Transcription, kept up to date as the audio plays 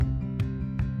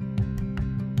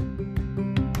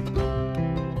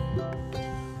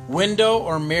Window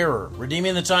or Mirror?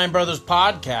 Redeeming the Time Brothers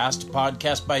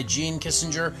podcast by Gene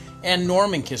Kissinger and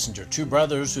Norman Kissinger, two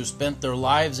brothers who spent their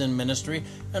lives in ministry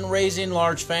and raising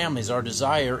large families. Our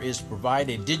desire is to provide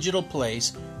a digital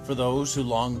place for those who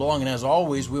long belong. And as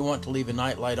always, we want to leave a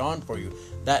nightlight on for you.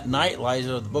 That nightlight is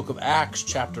the book of Acts,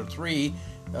 chapter 3,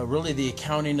 really the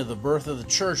accounting of the birth of the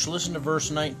church. Listen to verse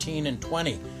 19 and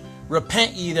 20.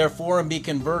 Repent ye therefore and be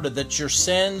converted, that your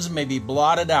sins may be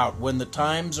blotted out, when the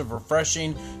times of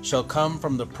refreshing shall come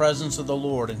from the presence of the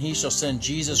Lord. And he shall send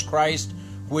Jesus Christ,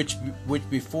 which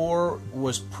before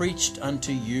was preached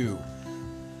unto you.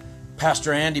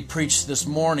 Pastor Andy preached this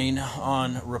morning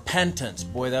on repentance.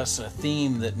 Boy, that's a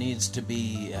theme that needs to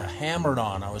be hammered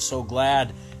on. I was so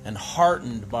glad and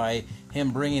heartened by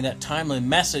him bringing that timely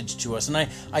message to us. And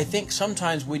I think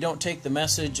sometimes we don't take the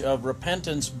message of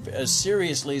repentance as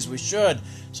seriously as we should.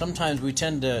 Sometimes we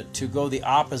tend to go the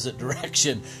opposite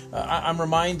direction. I'm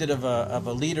reminded of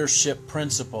a leadership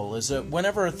principle, is that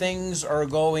whenever things are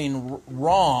going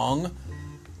wrong,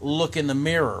 look in the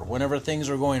mirror. Whenever things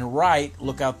are going right,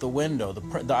 look out the window.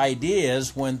 The idea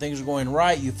is when things are going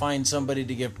right, you find somebody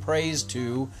to give praise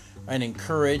to and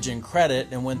encourage and credit,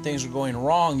 and when things are going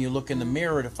wrong, you look in the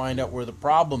mirror to find out where the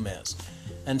problem is.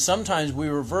 And sometimes we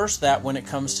reverse that when it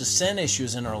comes to sin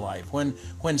issues in our life.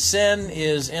 When sin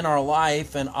is in our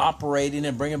life and operating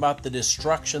and bringing about the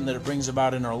destruction that it brings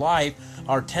about in our life,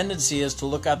 our tendency is to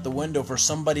look out the window for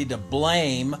somebody to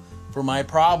blame for my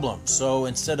problems. So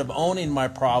instead of owning my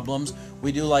problems,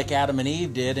 we do like Adam and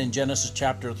Eve did in Genesis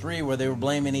chapter 3, where they were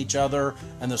blaming each other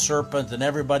and the serpent and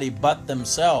everybody but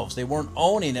themselves. They weren't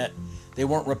owning it. They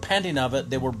weren't repenting of it.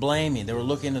 They were blaming. They were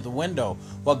looking at the window.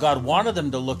 What God wanted them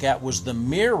to look at was the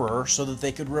mirror so that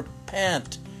they could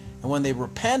repent. And when they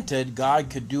repented, God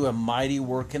could do a mighty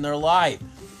work in their life.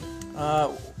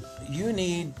 You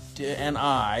need to, and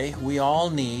we all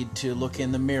need to look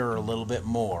in the mirror a little bit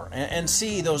more and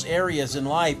see those areas in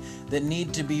life that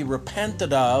need to be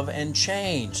repented of and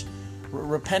changed.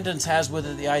 Repentance has with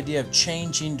it the idea of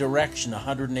changing direction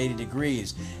 180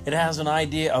 degrees. It has an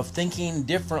idea of thinking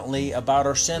differently about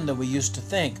our sin than we used to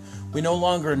think. We no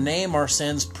longer name our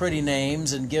sins pretty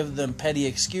names and give them petty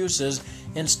excuses.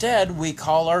 Instead, we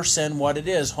call our sin what it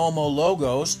is, homo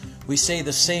logos. We say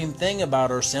the same thing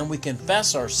about our sin. We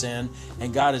confess our sin,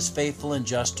 and God is faithful and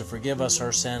just to forgive us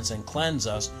our sins and cleanse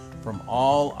us from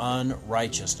all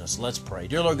unrighteousness. Let's pray.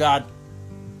 Dear Lord God,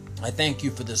 I thank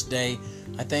you for this day.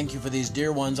 I thank you for these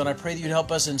dear ones, and I pray that you'd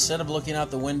help us, instead of looking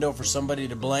out the window for somebody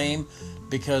to blame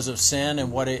because of sin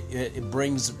and what it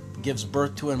gives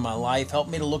birth to in my life, help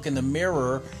me to look in the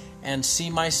mirror and see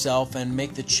myself and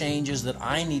make the changes that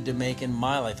I need to make in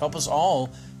my life. Help us all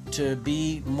to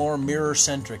be more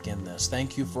mirror-centric in this.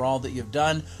 Thank you for all that you've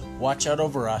done. Watch out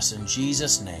over us in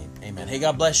Jesus' name. Amen. Hey,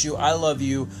 God bless you. I love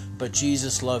you, but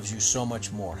Jesus loves you so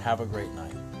much more. Have a great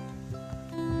night.